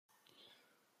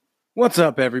What's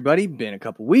up, everybody? Been a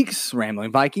couple weeks.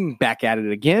 Rambling Viking back at it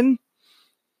again.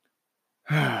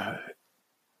 let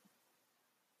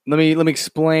me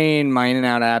explain my in and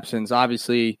out absence.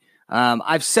 Obviously,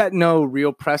 I've set no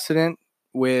real precedent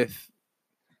with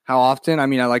how often. I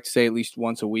mean, I like to say at least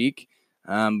once a week,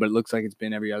 but it looks like it's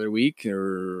been every other week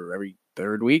or every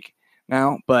third week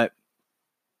now. But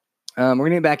we're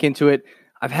gonna get back into it.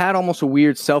 I've had almost a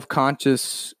weird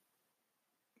self-conscious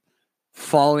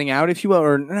falling out, if you will,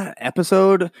 or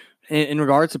episode in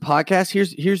regards to podcasts.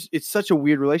 Here's it's such a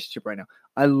weird relationship right now.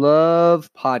 I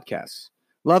love podcasts,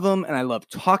 love them, and I love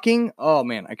talking. Oh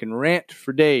man, I can rant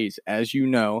for days, as you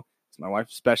know. It's my wife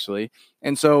especially,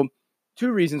 and so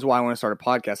two reasons why I want to start a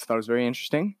podcast. I thought it was very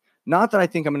interesting. Not that I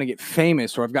think I'm going to get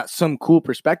famous or I've got some cool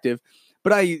perspective,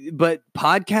 but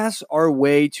podcasts are a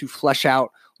way to flesh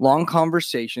out long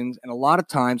conversations. And a lot of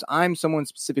times I'm someone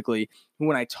specifically who,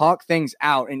 when I talk things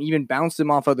out and even bounce them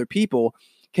off other people,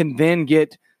 can then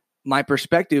get my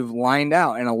perspective lined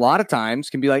out. And a lot of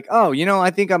times can be like, oh, I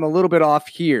think I'm a little bit off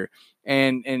here,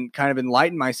 and kind of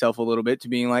enlighten myself a little bit to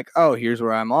being like, oh, here's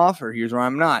where I'm off or here's where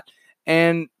I'm not.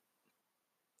 And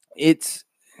it's,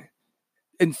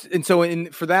 and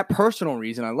so for that personal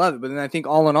reason, I love it. But then I think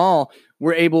all in all,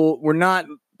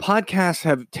 podcasts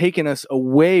have taken us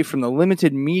away from the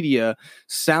limited media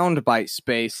soundbite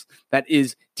space that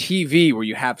is TV, where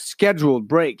you have scheduled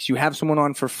breaks. You have someone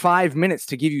on for 5 minutes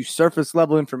to give you surface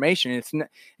level information. And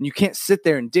you can't sit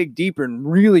there and dig deeper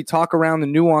and really talk around the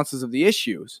nuances of the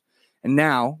issues. And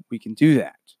now we can do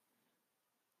that.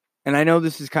 And I know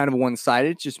this is kind of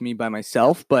one-sided, it's just me by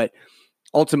myself, but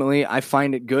ultimately, I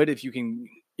find it good if you can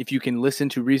listen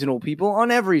to reasonable people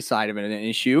on every side of an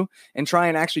issue and try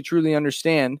and actually truly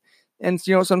understand. And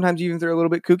sometimes even if they're a little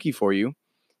bit kooky for you,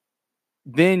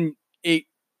 and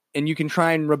you can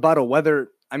try and rebuttal.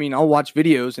 I'll watch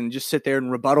videos and just sit there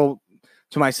and rebuttal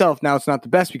to myself. Now it's not the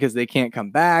best because they can't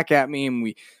come back at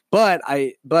me, but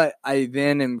I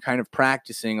then am kind of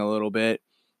practicing a little bit.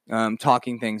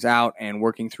 Talking things out and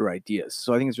working through ideas.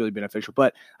 So I think it's really beneficial.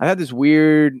 But I've had this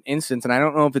weird instance, and I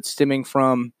don't know if it's stemming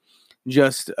from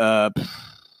just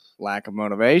lack of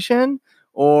motivation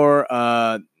or,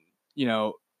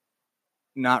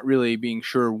 not really being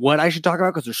sure what I should talk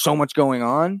about because there's so much going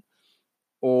on,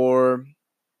 or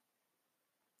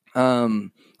a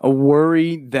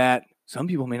worry that some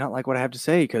people may not like what I have to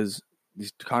say because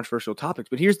these controversial topics.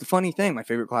 But here's the funny thing. My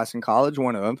favorite class in college,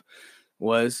 one of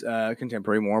was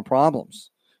contemporary moral problems.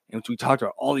 And we talked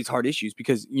about all these hard issues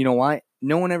because, you know why?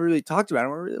 No one ever really talked about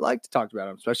them or really liked to talk about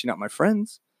them, especially not my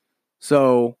friends.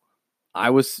 So I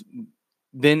was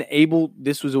then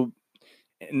this was an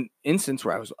instance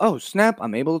where I was, oh, snap,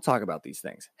 I'm able to talk about these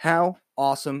things. How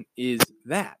awesome is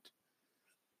that?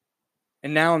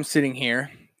 And now I'm sitting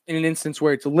here in an instance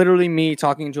where it's literally me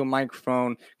talking into a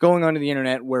microphone, going onto the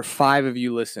internet where 5 of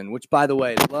you listen, which, by the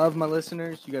way, love my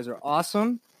listeners. You guys are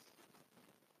awesome.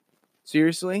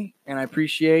 Seriously, and I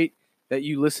appreciate that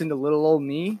you listen to little old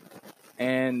me,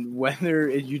 and whether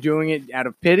you're doing it out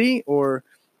of pity or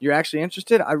you're actually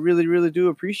interested, I really, really do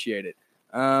appreciate it.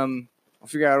 I'll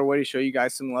figure out a way to show you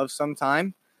guys some love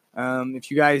sometime.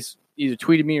 If you guys either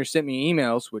tweeted me or sent me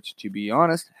emails, which, to be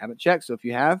honest, haven't checked, so if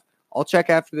you have, I'll check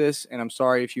after this, and I'm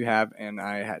sorry if you have, and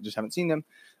I just haven't seen them,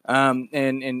 and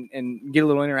get a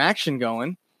little interaction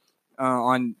going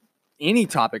on any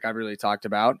topic I've really talked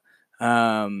about.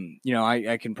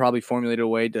 I can probably formulate a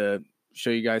way to show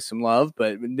you guys some love,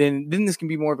 but then this can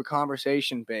be more of a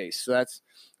conversation base. So that's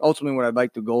ultimately what I'd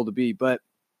like the goal to be. But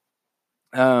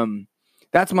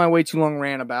that's my way too long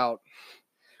rant about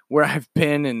where I've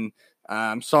been, and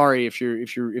I'm sorry if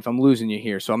I'm losing you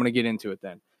here. So I'm going to get into it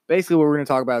then. Basically, what we're going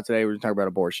to talk about today, we're going to talk about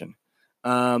abortion.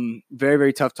 Very,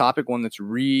 very tough topic, one that's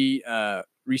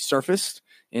resurfaced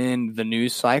in the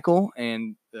news cycle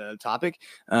and the topic.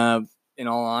 In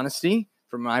all honesty,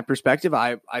 from my perspective,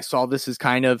 I saw this as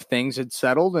kind of things had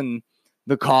settled and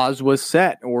the cause was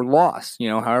set or lost,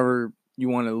 however you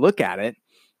want to look at it.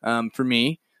 For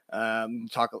me, I'm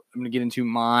going to get into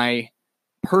my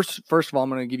first of all, I'm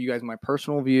going to give you guys my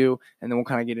personal view, and then we'll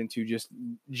kind of get into just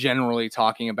generally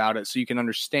talking about it so you can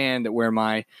understand that where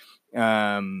my,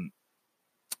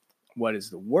 what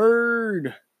is the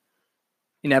word?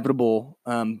 Inevitable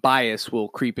bias will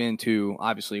creep into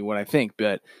obviously what I think,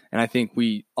 and I think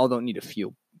we all don't need to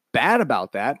feel bad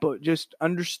about that, but just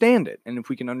understand it. And if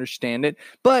we can understand it,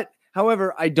 but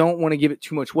however, I don't want to give it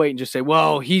too much weight and just say,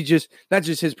 well, that's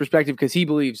just his perspective because he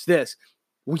believes this.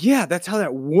 Well, yeah, that's how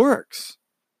that works.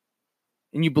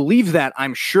 And you believe that,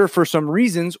 I'm sure, for some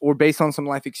reasons or based on some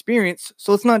life experience.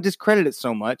 So let's not discredit it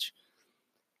so much,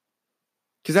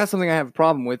 because that's something I have a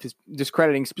problem with, is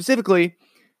discrediting specifically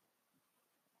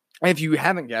If you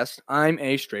haven't guessed, I'm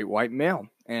a straight white male,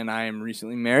 and I am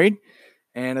recently married,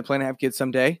 and I plan to have kids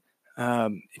someday.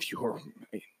 If you're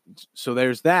so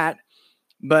there's that,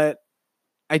 but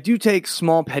I do take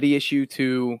small petty issue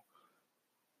to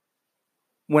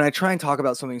when I try and talk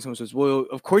about something. Someone says, "Well,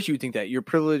 of course you would think that you're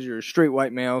privileged, you're a straight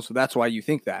white male, so that's why you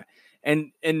think that."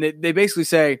 And they basically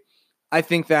say, "I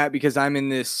think that because I'm in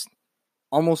this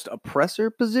almost oppressor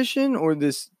position or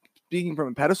this speaking from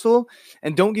a pedestal,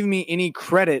 and don't give me any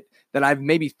credit that I've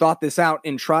maybe thought this out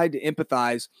and tried to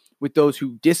empathize with those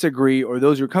who disagree or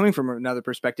those who are coming from another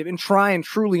perspective and try and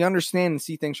truly understand and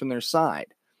see things from their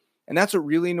side." And that's what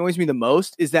really annoys me the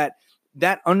most, is that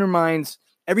undermines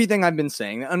everything I've been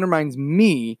saying. That undermines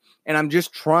me, and I'm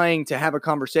just trying to have a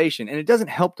conversation, and it doesn't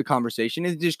help the conversation.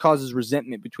 It just causes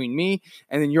resentment between me,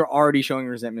 and then you're already showing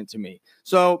resentment to me.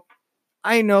 So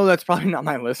I know that's probably not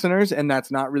my listeners, and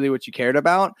that's not really what you cared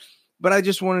about, but I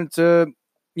just wanted to,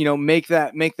 make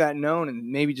that known,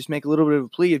 and maybe just make a little bit of a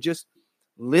plea of just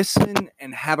listen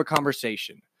and have a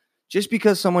conversation. Just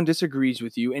because someone disagrees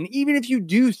with you, and even if you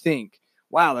do think,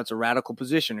 wow, that's a radical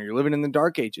position, or you're living in the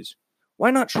dark ages,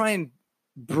 why not try and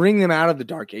bring them out of the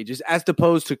dark ages as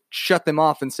opposed to shut them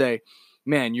off and say,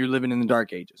 man, you're living in the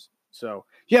dark ages. So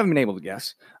if you haven't been able to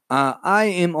guess, I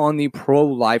am on the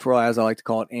pro-life, or as I like to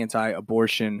call it,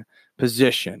 anti-abortion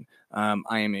position.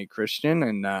 I am a Christian,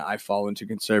 and I fall into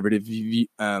conservative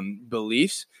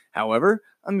beliefs. However,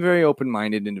 I'm a very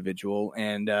open-minded individual,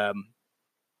 and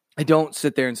I don't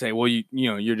sit there and say, well,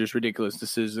 you're just ridiculous.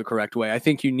 This is the correct way. I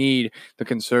think you need the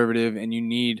conservative, and you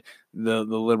need the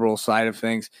liberal side of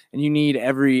things, and you need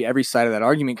every side of that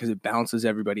argument, because it balances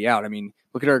everybody out. I mean,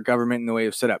 look at our government and the way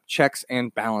it's set up: checks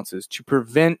and balances to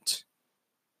prevent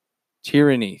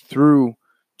tyranny through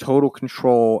total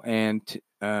control and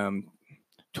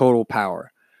total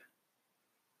power.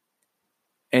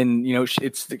 And I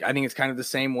think it's kind of the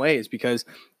same way. Is because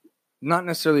not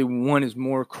necessarily one is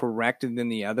more correct than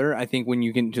the other. I think when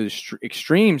you get into the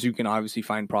extremes, you can obviously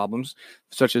find problems,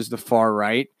 such as the far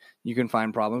right. You can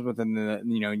find problems, but then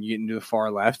you get into the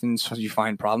far left, and so you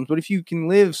find problems. But if you can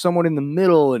live somewhat in the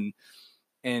middle and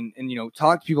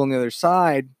talk to people on the other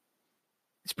side,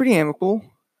 it's pretty amicable,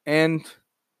 and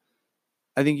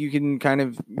I think you can kind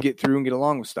of get through and get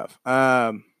along with stuff.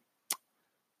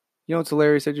 It's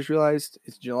hilarious. I just realized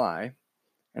it's July,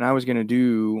 and I was gonna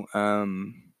do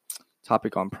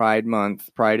topic on Pride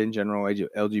Month, Pride in general,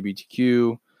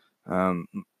 LGBTQ,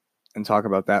 and talk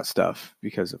about that stuff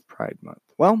because of Pride Month.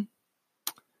 Well,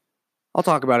 I'll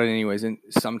talk about it anyways in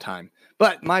sometime.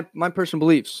 But my personal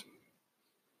beliefs.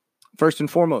 First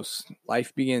and foremost,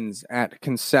 life begins at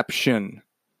conception.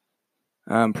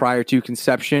 Prior to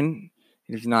conception,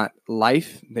 it is not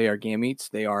life. They are gametes.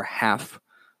 They are half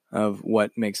of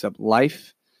what makes up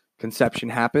life. Conception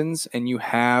happens, and you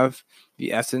have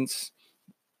the essence.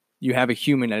 You have a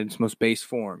human at its most base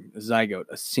form, a zygote,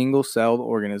 a single-celled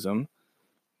organism,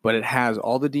 but it has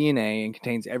all the DNA and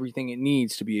contains everything it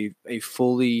needs to be a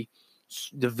fully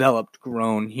developed,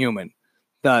 grown human.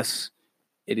 Thus,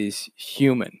 it is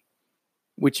human,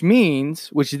 which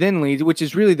then leads, which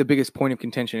is really the biggest point of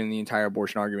contention in the entire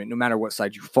abortion argument, no matter what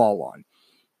side you fall on.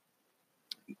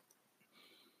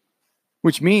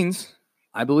 Which means,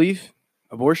 I believe,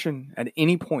 abortion at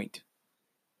any point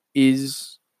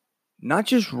is not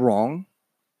just wrong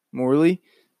morally,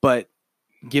 but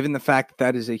given the fact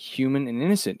that is a human and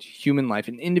innocent human life,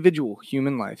 an individual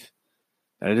human life,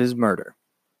 that it is murder.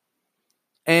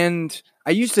 And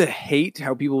I used to hate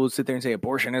how people would sit there and say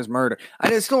abortion is murder. I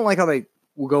just don't like how they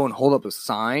will go and hold up a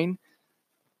sign.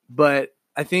 But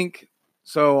I think,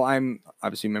 so I'm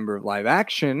obviously a member of Live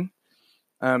Action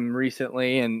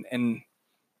recently, and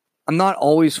I'm not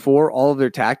always for all of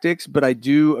their tactics, but I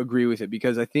do agree with it,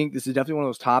 because I think this is definitely one of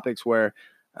those topics where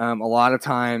a lot of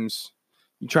times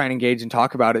you try and engage and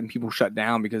talk about it, and people shut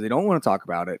down because they don't want to talk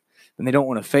about it and they don't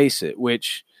want to face it,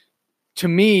 which to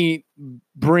me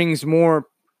brings more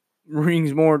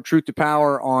truth to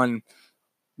power on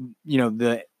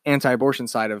the anti-abortion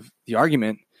side of the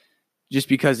argument, just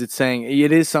because it's saying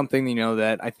it is something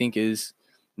that I think is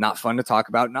not fun to talk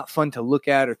about, not fun to look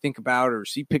at or think about or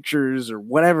see pictures or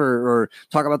whatever, or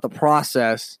talk about the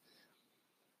process,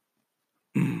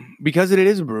 because it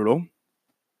is brutal.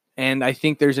 And I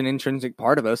think there's an intrinsic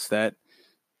part of us that,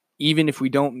 even if we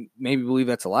don't maybe believe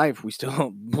that's a life, we still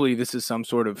don't believe this is some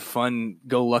sort of fun,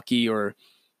 go lucky, or,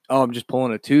 oh, I'm just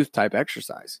pulling a tooth type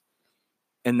exercise.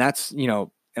 And that's,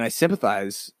 and I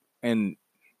sympathize. And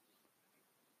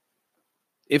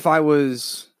if I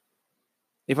was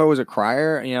a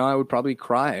crier, I would probably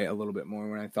cry a little bit more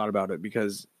when I thought about it,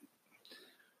 because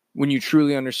when you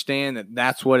truly understand that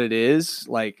that's what it is,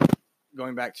 like,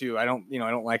 going back to, I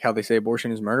don't like how they say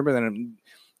abortion is murder, but then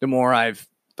the more I've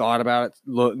thought about it,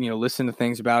 listened to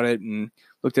things about it and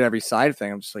looked at every side of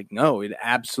thing, I'm just like, no, it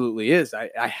absolutely is.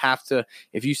 I have to,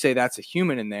 if you say that's a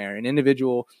human in there, an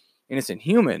individual, innocent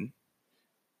human,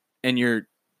 and you're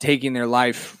taking their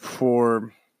life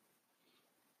for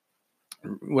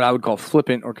what I would call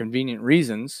flippant or convenient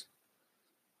reasons,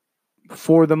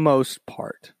 for the most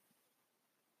part,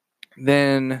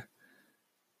 then,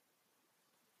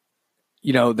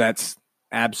 that's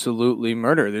absolutely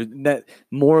murder. That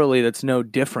morally, that's no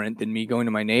different than me going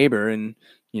to my neighbor and,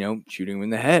 shooting him in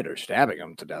the head or stabbing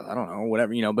him to death. I don't know,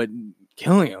 whatever, but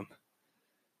killing him.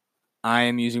 I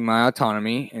am using my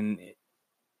autonomy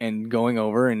and going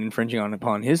over and infringing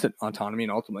upon his autonomy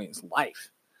and ultimately his life.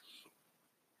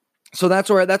 So that's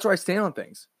where I stand on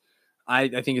things. I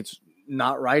think it's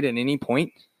not right at any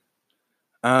point.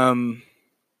 And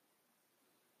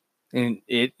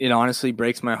it honestly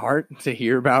breaks my heart to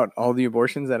hear about all the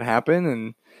abortions that happen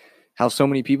and how so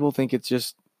many people think it's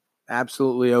just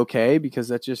absolutely okay, because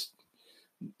that's just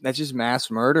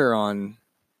mass murder on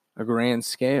a grand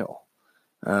scale.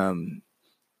 And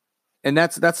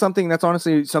that's something that's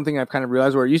honestly something I've kind of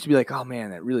realized, where it used to be like, oh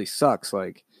man, that really sucks.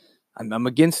 Like I'm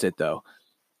against it though.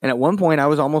 And at one point I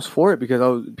was almost for it,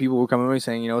 because people were coming to me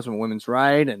saying, it's a women's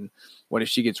right, and what if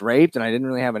she gets raped? And I didn't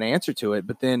really have an answer to it.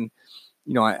 But then,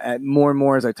 I more and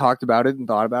more as I talked about it and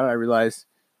thought about it, I realized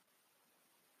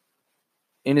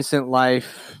innocent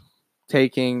life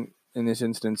taking in this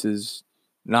instance is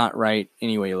not right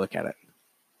any way you look at it.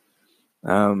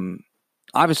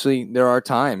 Obviously, there are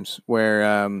times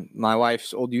where my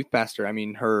wife's old youth pastor,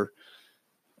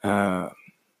 my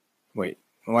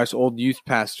wife's old youth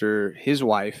pastor, his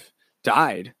wife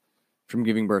died from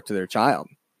giving birth to their child.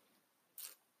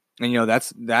 And,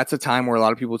 that's a time where a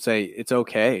lot of people would say it's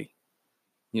okay,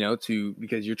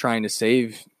 because you're trying to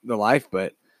save the life.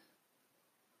 But,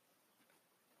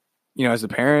 as a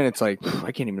parent, it's like,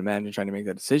 I can't even imagine trying to make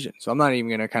that decision. So I'm not even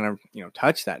going to kind of,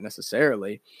 touch that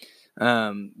necessarily.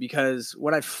 Because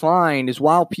what I find is,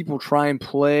 while people try and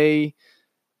play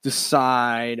the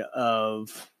side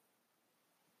of,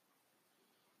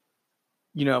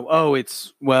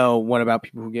 what about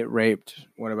people who get raped?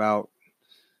 What about,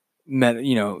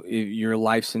 if your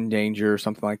life's in danger or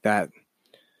something like that?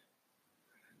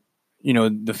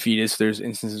 The fetus, there's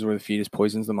instances where the fetus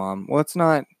poisons the mom. Well,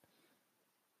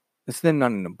 that's then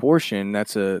not an abortion.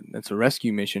 That's a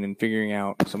rescue mission and figuring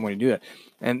out some way to do that.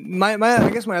 And I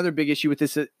guess my other big issue with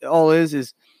this all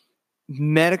is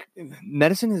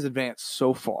medicine has advanced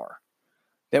so far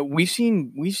that we've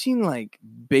seen like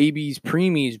babies,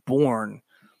 preemies born.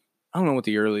 I don't know what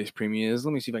the earliest preemie is.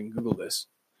 Let me see if I can Google this.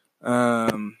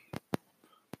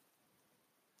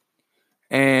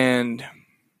 And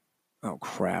oh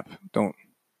crap,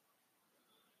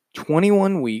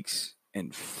 21 weeks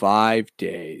and 5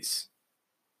 days.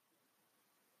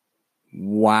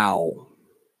 Wow.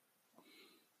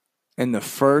 And the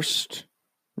first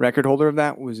record holder of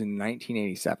that was in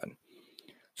 1987.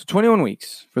 So 21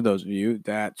 weeks, for those of you,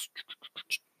 that's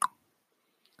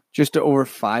just over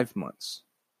 5 months.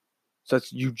 So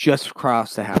you just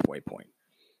crossed the halfway point.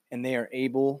 And they are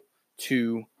able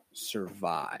to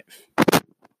survive.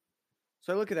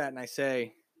 So I look at that and I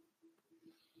say,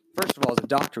 first of all, as a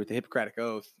doctor with the Hippocratic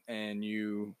Oath, and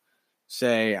you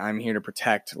say, I'm here to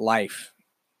protect life,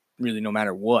 really no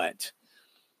matter what.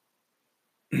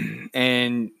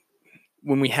 And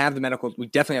when we have we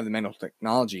definitely have the medical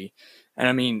technology.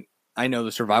 And I know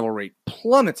the survival rate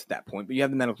plummets at that point, but you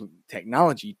have the medical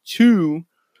technology to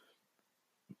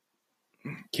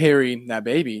carry that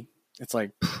baby. It's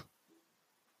like,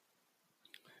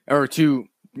 or to,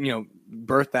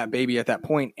 birth that baby at that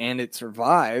point and it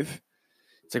survive.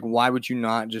 It's like, why would you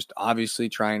not just obviously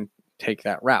try and take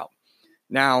that route?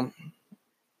 Now,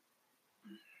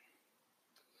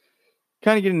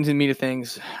 kind of getting into the meat of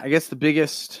things, I guess the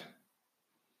biggest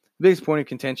point of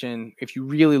contention, if you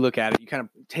really look at it, you kind of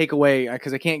take away,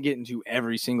 because I can't get into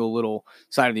every single little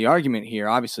side of the argument here,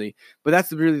 obviously, but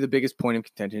that's really the biggest point of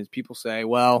contention is people say,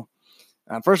 well,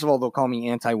 first of all, they'll call me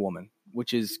anti-woman,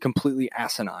 which is completely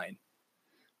asinine,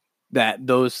 that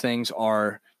those things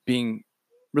are being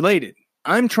related.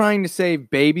 I'm trying to save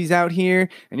babies out here,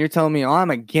 and you're telling me,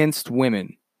 I'm against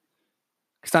women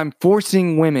because I'm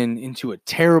forcing women into a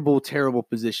terrible, terrible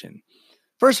position.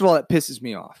 First of all, that pisses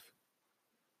me off.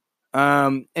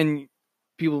 And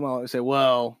people might say,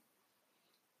 well,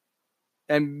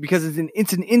 and because it's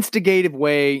an instigative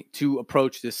way to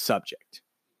approach this subject.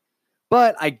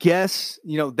 But I guess,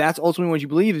 that's ultimately what you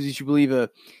believe is you believe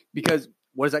because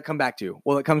what does that come back to?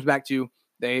 Well, it comes back to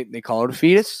they call it a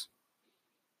fetus.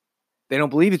 They don't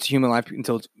believe it's a human life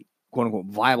until it's quote unquote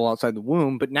viable outside the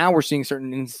womb. But now we're seeing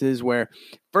certain instances where,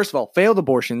 first of all, failed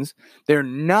abortions, they're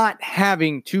not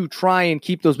having to try and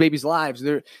keep those babies alive.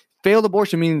 They're failed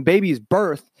abortion, meaning the baby is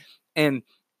birthed and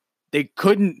they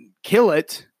couldn't kill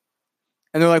it.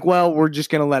 And they're like, well, we're just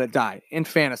going to let it die.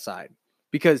 Infanticide.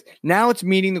 Because now it's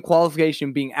meeting the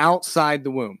qualification being outside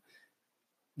the womb.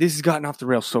 This has gotten off the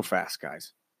rails so fast,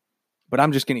 guys. But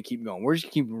I'm just going to keep going. We're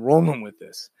just keep rolling with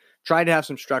this. Try to have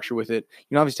some structure with it. You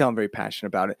can obviously tell I'm very passionate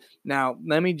about it. Now,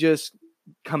 let me just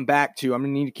come back to, I'm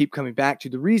going to need to keep coming back to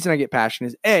the reason I get passionate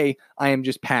is A, I am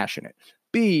just passionate.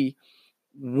 B,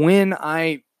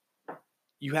 you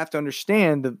have to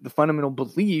understand the fundamental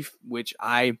belief, which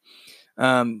I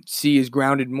see is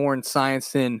grounded more in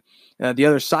science than the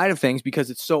other side of things because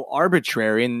it's so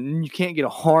arbitrary and you can't get a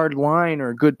hard line or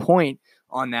a good point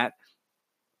on that.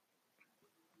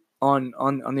 On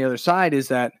the other side is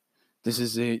that this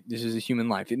is a human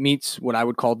life. It meets what I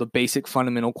would call the basic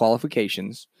fundamental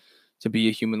qualifications to be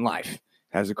a human life. It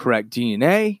has the correct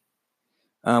DNA,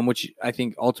 which I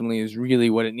think ultimately is really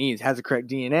what it needs. It has the correct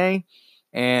DNA,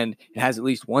 and it has at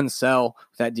least one cell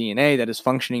with that DNA that is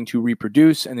functioning to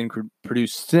reproduce and then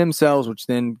produce stem cells, which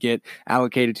then get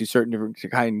allocated to certain different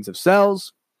kinds of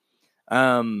cells.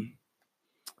 I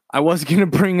was going to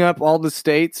bring up all the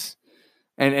states,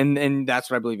 and that's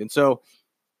what I believe in. So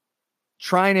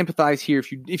try and empathize here.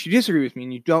 If you disagree with me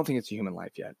and you don't think it's a human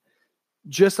life yet,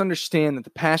 just understand that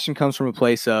the passion comes from a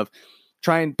place of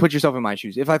try and put yourself in my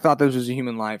shoes. If I thought this was a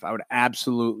human life, I would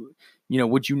absolutely,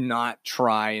 would you not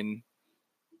try and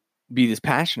be this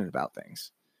passionate about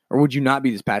things? Or would you not be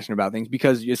this passionate about things?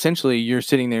 Because essentially you're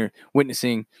sitting there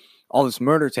witnessing all this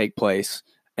murder take place,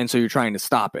 and so you're trying to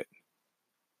stop it.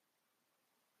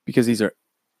 Because these are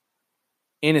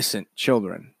innocent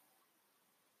children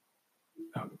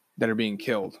that are being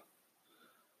killed.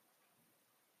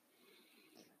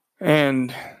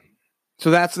 And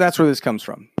so that's where this comes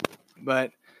from.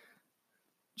 But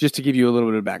just to give you a little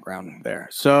bit of background there.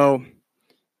 So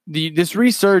this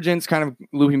resurgence, kind of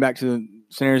looping back to the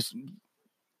scenarios,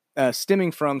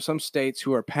 stemming from some states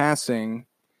who are passing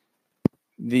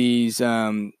these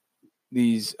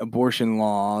abortion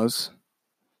laws.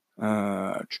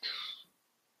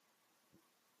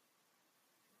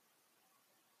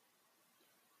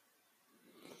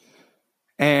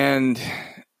 And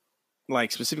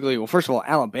like specifically, well, first of all,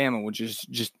 Alabama, which is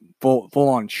just full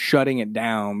on shutting it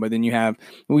down. But then you have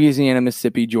Louisiana,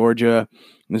 Mississippi, Georgia,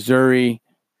 Missouri,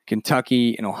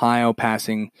 Kentucky, and Ohio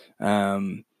passing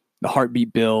the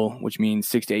heartbeat bill, which means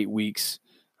 6 to 8 weeks.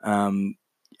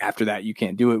 After that, you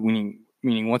can't do it.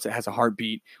 Meaning once it has a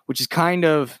heartbeat, which is kind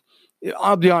of,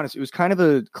 I'll be honest, it was kind of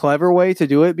a clever way to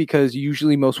do it because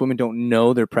usually most women don't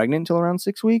know they're pregnant until around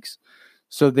 6 weeks.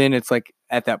 So then it's like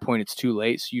at that point it's too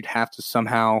late. So you'd have to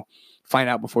somehow find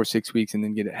out before 6 weeks and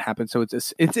then get it happen. So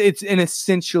it's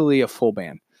essentially a full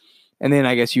ban. And then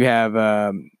I guess you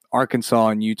have Arkansas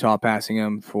and Utah passing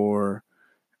them for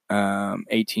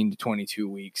 18 to 22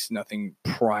 weeks. Nothing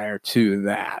prior to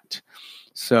that.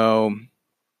 So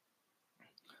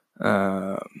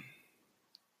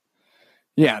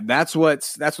yeah, that's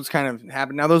what's kind of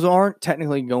happened. Now, those aren't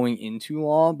technically going into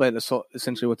law, but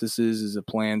essentially what this is a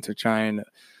plan to try and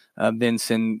then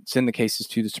send the cases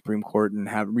to the Supreme Court and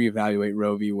have reevaluate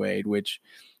Roe v. Wade, which,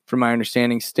 from my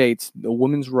understanding, states the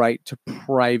woman's right to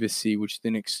privacy, which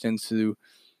then extends to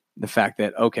the fact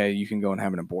that, okay, you can go and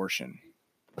have an abortion.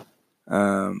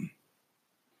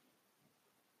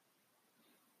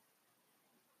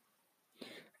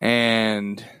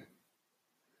 And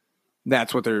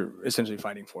that's what they're essentially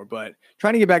fighting for. But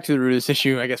trying to get back to the root of this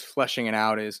issue, I guess fleshing it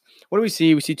out is, what do we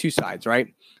see? We see two sides,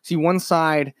 right? See, one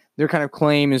side, their kind of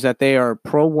claim is that they are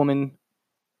pro-woman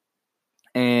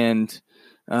and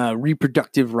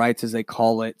reproductive rights, as they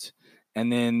call it.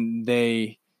 And then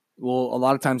they will a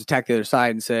lot of times attack the other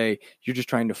side and say, you're just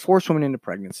trying to force women into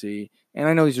pregnancy. And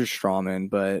I know these are straw men,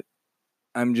 but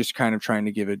I'm just kind of trying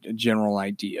to give a general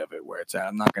idea of it where it's at.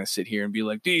 I'm not going to sit here and be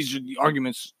like, these are the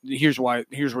arguments. Here's where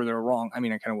they're wrong. I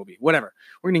mean, I kind of will be. Whatever.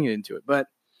 We're going to get into it. But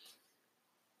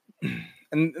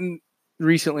and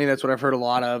recently, that's what I've heard a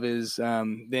lot of is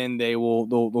then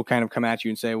they'll kind of come at you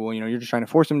and say, well, you're just trying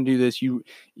to force them to do this. You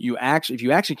actually, if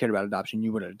you actually cared about adoption,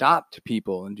 you would adopt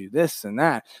people and do this and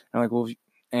that. And I'm like, well,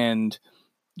 and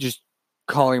just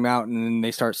calling them out, and then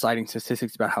they start citing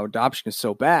statistics about how adoption is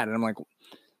so bad. And I'm like,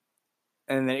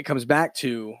 and then it comes back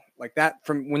to like that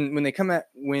from when they come at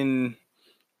when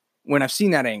I've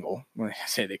seen that angle. When I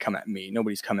say they come at me,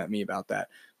 nobody's come at me about that.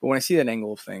 But when I see that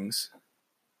angle of things,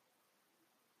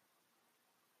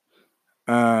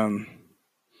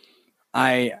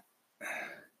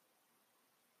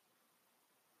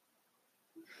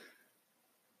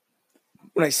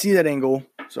 when I see that angle,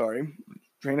 sorry,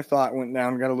 train of thought went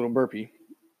down, got a little burpy.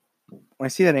 When I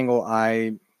see that angle,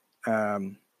 I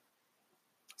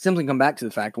simply come back to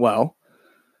the fact, well,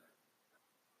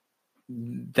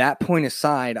 that point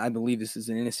aside, I believe this is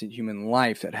an innocent human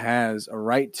life that has a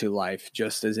right to life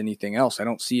just as anything else. I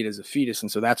don't see it as a fetus.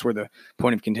 And so that's where the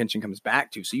point of contention comes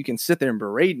back to. So you can sit there and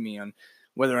berate me on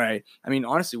whether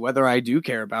honestly, whether I do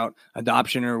care about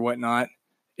adoption or whatnot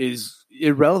is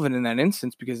irrelevant in that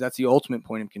instance, because that's the ultimate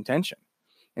point of contention.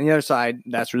 And the other side,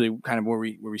 that's really kind of where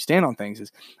we stand on things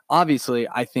is obviously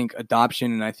I think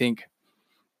adoption, and I think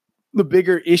the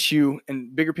bigger issue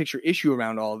and bigger picture issue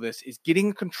around all of this is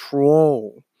getting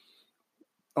control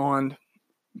on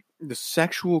the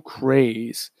sexual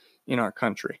craze in our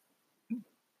country.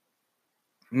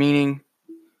 Meaning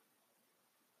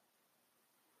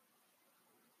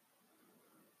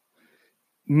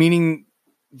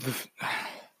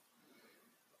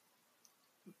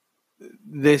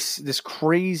this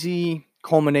crazy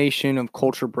culmination of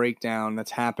culture breakdown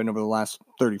that's happened over the last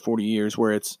 30, 40 years,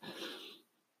 where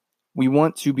we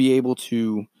want to be able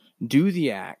to do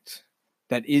the act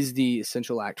that is the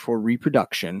essential act for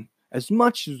reproduction as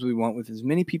much as we want with as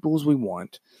many people as we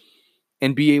want,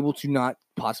 and be able to not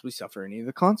possibly suffer any of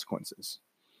the consequences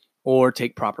or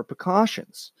take proper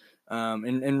precautions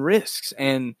and risks.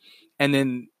 And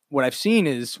then what I've seen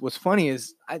is, what's funny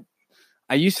is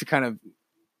I used to kind of,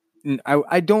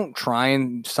 I don't try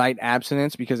and cite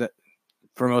abstinence, because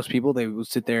for most people, they will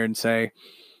sit there and say,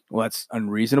 well, that's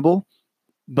unreasonable.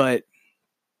 But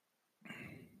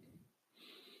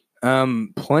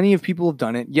plenty of people have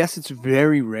done it. Yes, it's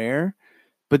very rare,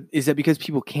 but is that because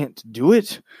people can't do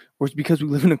it? Or is it because we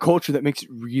live in a culture that makes it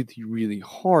really, really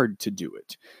hard to do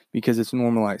it because it's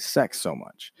normalized sex so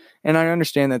much? And I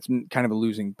understand that's kind of a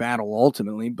losing battle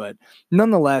ultimately, but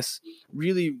nonetheless,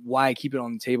 really why I keep it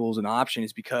on the table as an option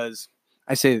is because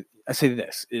I say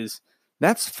this is,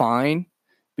 that's fine,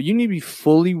 but you need to be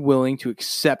fully willing to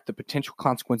accept the potential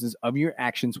consequences of your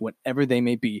actions, whatever they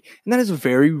may be. And that is a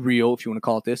very real, if you want to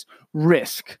call it this,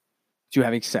 risk to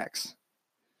having sex,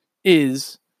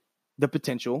 is the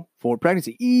potential for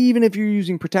pregnancy, even if you're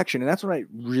using protection. And that's what I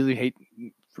really hate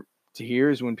to hear,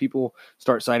 is when people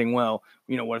start citing, well,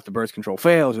 what if the birth control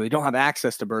fails, or they don't have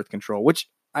access to birth control, which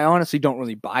I honestly don't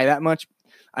really buy that much.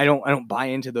 I don't buy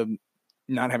into the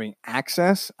not having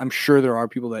access. I'm sure there are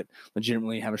people that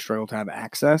legitimately have a struggle to have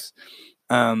access.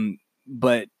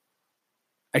 But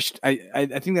I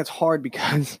think that's hard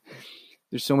because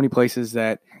there's so many places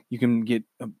that you can get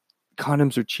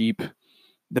condoms are cheap.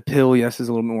 The pill, yes, is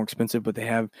a little bit more expensive, but they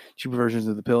have cheaper versions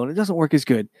of the pill, and it doesn't work as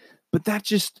good. But that's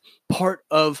just part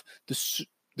of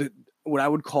the what I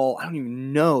would call, I don't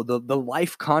even know, the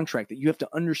life contract that you have to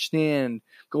understand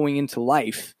going into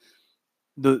life,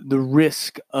 the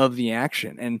risk of the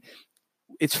action. And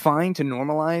it's fine to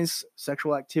normalize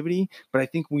sexual activity, but I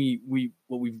think what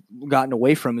we've gotten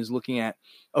away from is looking at,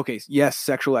 okay, yes,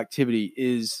 sexual activity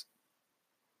is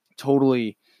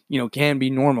totally, can be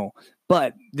normal,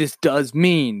 but this does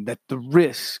mean that the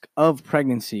risk of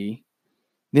pregnancy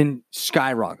then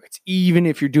skyrockets, even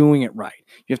if you're doing it right.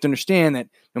 You have to understand that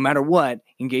no matter what,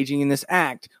 engaging in this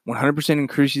act 100%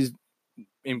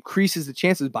 increases the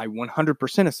chances by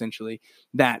 100% essentially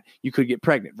that you could get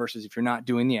pregnant, versus if you're not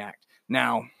doing the act.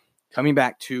 Now, coming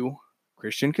back to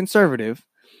Christian conservative,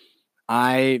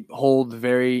 I hold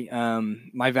very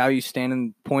my values stand in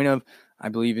the point of, I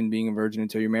believe in being a virgin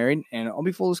until you're married. And I'll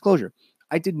be full disclosure,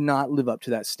 I did not live up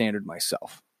to that standard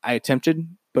myself. I attempted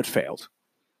but failed.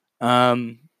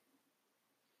 And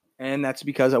that's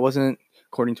because I wasn't,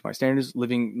 according to my standards,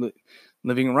 living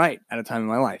right at a time in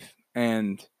my life.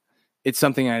 And it's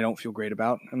something I don't feel great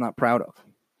about. I'm not proud of.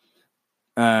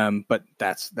 But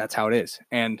that's how it is.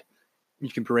 And you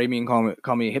can berate me and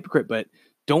call me a hypocrite, but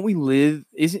don't we live?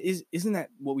 Isn't that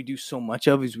what we do so much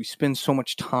of? Is we spend so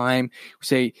much time. We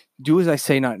say, "Do as I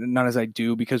say, not as I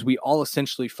do," because we all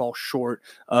essentially fall short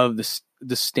of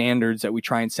the standards that we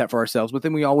try and set for ourselves. But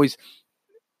then we always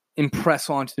impress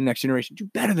on to the next generation, do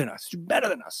better than us, do better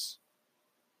than us.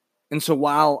 And so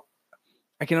while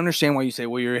I can understand why you say,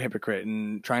 well, you're a hypocrite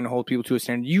and trying to hold people to a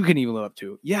standard you can even live up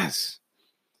to. Yes,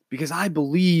 because I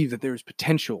believe that there's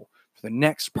potential for the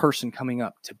next person coming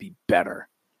up to be better.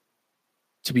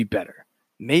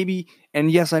 Maybe. And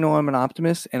yes, I know I'm an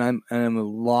optimist and I'm a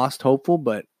lost hopeful,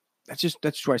 but that's just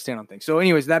where I stand on things. So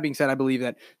anyways, that being said, I believe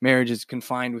that marriage is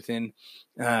confined within,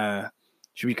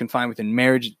 should be confined within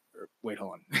marriage. Wait,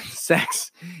 hold on.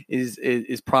 Sex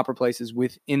is proper places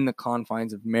within the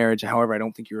confines of marriage. However, I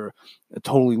don't think you're a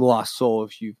totally lost soul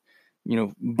if you've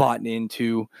bought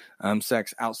into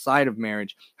sex outside of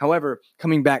marriage. However,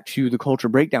 coming back to the culture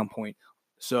breakdown point,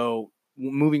 so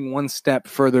moving one step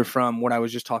further from what I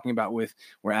was just talking about with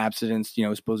where abstinence,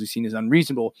 is supposedly seen as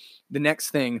unreasonable. The next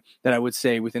thing that I would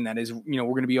say within that is, we're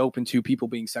going to be open to people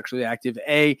being sexually active,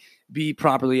 be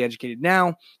properly educated.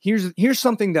 Now, here's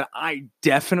something that I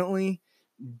definitely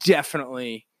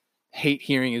hate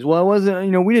hearing is, well, it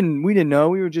wasn't, we didn't know,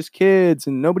 we were just kids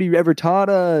and nobody ever taught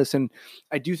us. And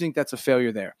I do think that's a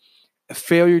failure there, a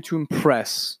failure to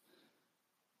impress,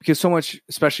 because so much,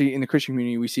 especially in the Christian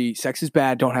community, we see sex is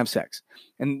bad, don't have sex.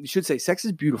 And you should say sex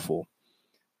is beautiful.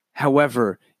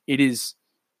 However, it is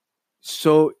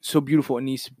so beautiful. It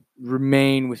needs to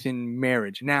remain within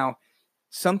marriage. Now,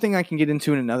 something I can get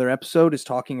into in another episode is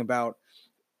talking about,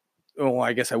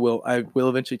 I guess I will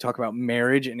eventually talk about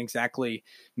marriage, and exactly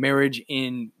marriage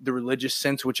in the religious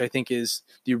sense, which I think is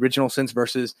the original sense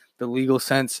versus the legal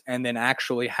sense, and then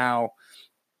actually how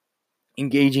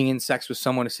engaging in sex with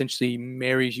someone essentially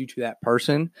marries you to that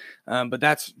person. But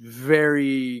that's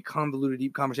very convoluted,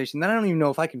 deep conversation that I don't even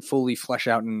know if I can fully flesh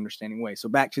out in an understanding way. So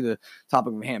back to the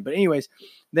topic of hand. But anyways,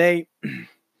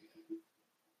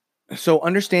 so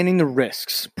understanding the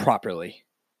risks properly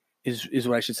is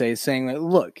what I should say, is saying like,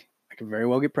 look, I could very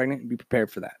well get pregnant and be prepared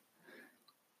for that.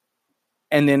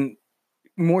 And then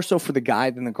more so for the guy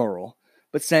than the girl,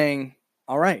 but saying,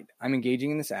 all right, I'm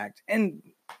engaging in this act. And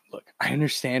look, I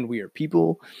understand we are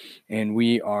people and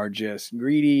we are just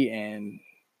greedy, and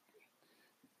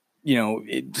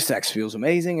sex feels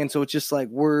amazing. And so it's just like,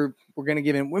 we're going to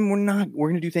give in when we're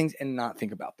going to do things and not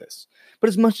think about this. But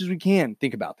as much as we can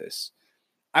think about this,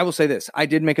 I will say this. I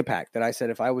did make a pact that I said,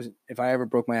 if I ever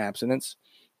broke my abstinence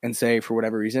and say for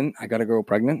whatever reason I got a girl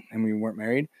pregnant and we weren't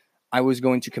married, I was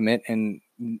going to commit and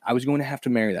I was going to have to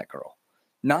marry that girl.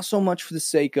 Not so much for the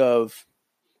sake of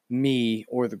me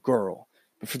or the girl,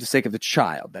 but for the sake of the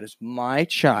child. That is my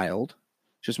child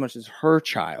just as much as her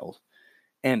child.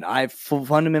 And I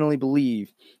fundamentally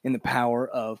believe in the power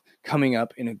of coming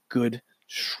up in a good,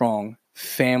 strong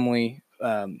family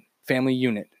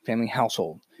unit, family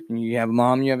household. And you have a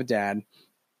mom, you have a dad,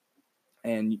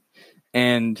 and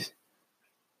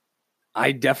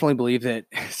I definitely believe that,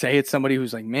 say it's somebody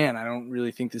who's like, man, I don't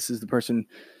really think this is the person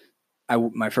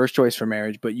my first choice for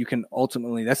marriage, but you can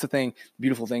ultimately, that's the thing, the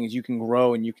beautiful thing is you can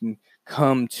grow and you can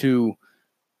come to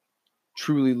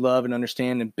truly love and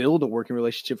understand and build a working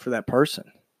relationship for that person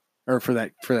or for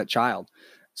that child.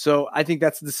 So I think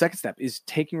that's the second step, is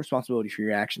taking responsibility for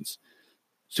your actions.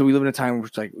 So we live in a time where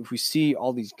it's like, if we see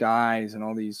all these guys and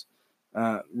all these,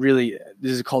 really,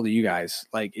 this is a call to you guys.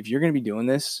 Like, if you're going to be doing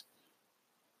this,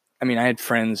 I mean, I had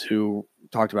friends who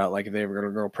talked about, like, if they ever got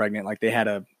a girl pregnant, like they had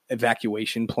a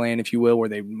evacuation plan, if you will, where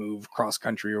they move cross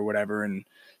country or whatever and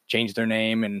change their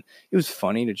name. And it was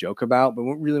funny to joke about, but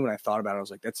when I thought about it, I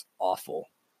was like, that's awful,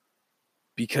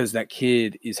 because that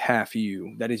kid is half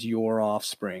you. That is your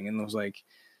offspring. And I was like,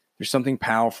 there's something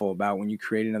powerful about when you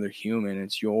create another human,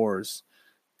 it's yours.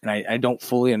 And I don't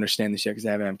fully understand this yet because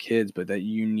I haven't had kids, but that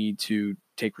you need to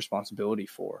take responsibility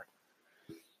for.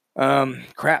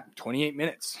 28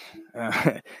 minutes.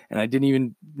 And I didn't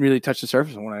even really touch the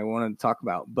surface on what I wanted to talk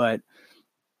about. But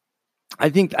I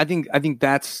think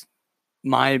that's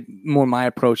my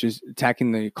approach, is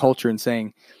attacking the culture and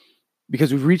saying,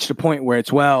 because we've reached a point where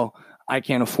it's, well, I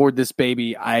can't afford this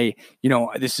baby.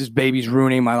 This baby's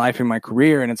ruining my life and my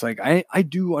career. And it's like, I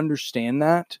do understand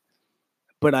that,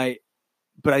 but I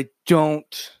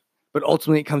don't, but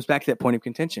ultimately it comes back to that point of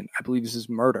contention. I believe this is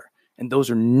murder. And those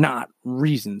are not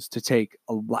reasons to take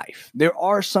a life. There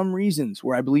are some reasons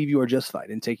where I believe you are justified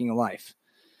in taking a life.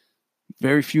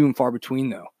 Very few and far between,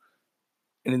 though.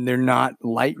 And they're not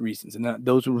light reasons. And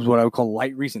those are what I would call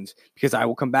light reasons. Because I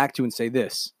will come back to and say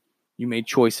this. You made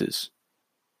choices.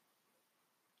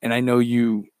 And I know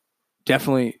you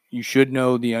should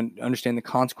know understand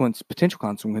the potential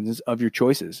consequences of your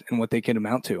choices and what they can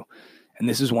amount to. And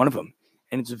this is one of them.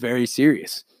 And it's very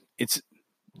serious.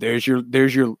 There's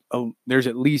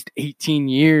at least 18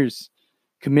 years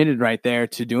committed right there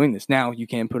to doing this. Now you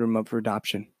can put them up for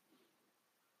adoption.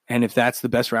 And if that's the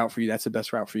best route for you, that's the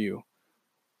best route for you.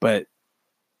 But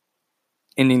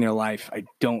ending their life, I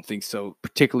don't think so,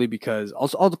 particularly because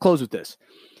I'll close with this.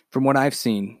 From what I've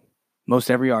seen,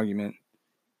 most every argument,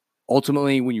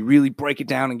 ultimately, when you really break it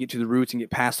down and get to the roots and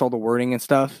get past all the wording and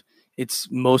stuff,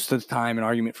 it's most of the time an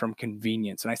argument from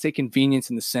convenience. And I say convenience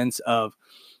in the sense of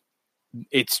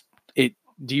it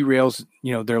derails,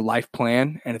 their life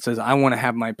plan, and it says, I want to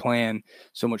have my plan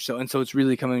so much so. And so it's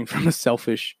really coming from a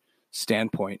selfish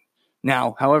standpoint.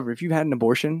 Now, however, if you've had an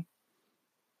abortion,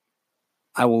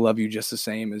 I will love you just the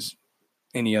same as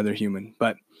any other human.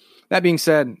 But that being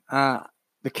said,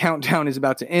 the countdown is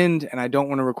about to end, and I don't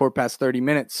want to record past 30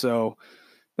 minutes. So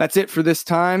That's it for this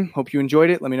time. Hope you enjoyed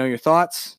it. Let me know your thoughts.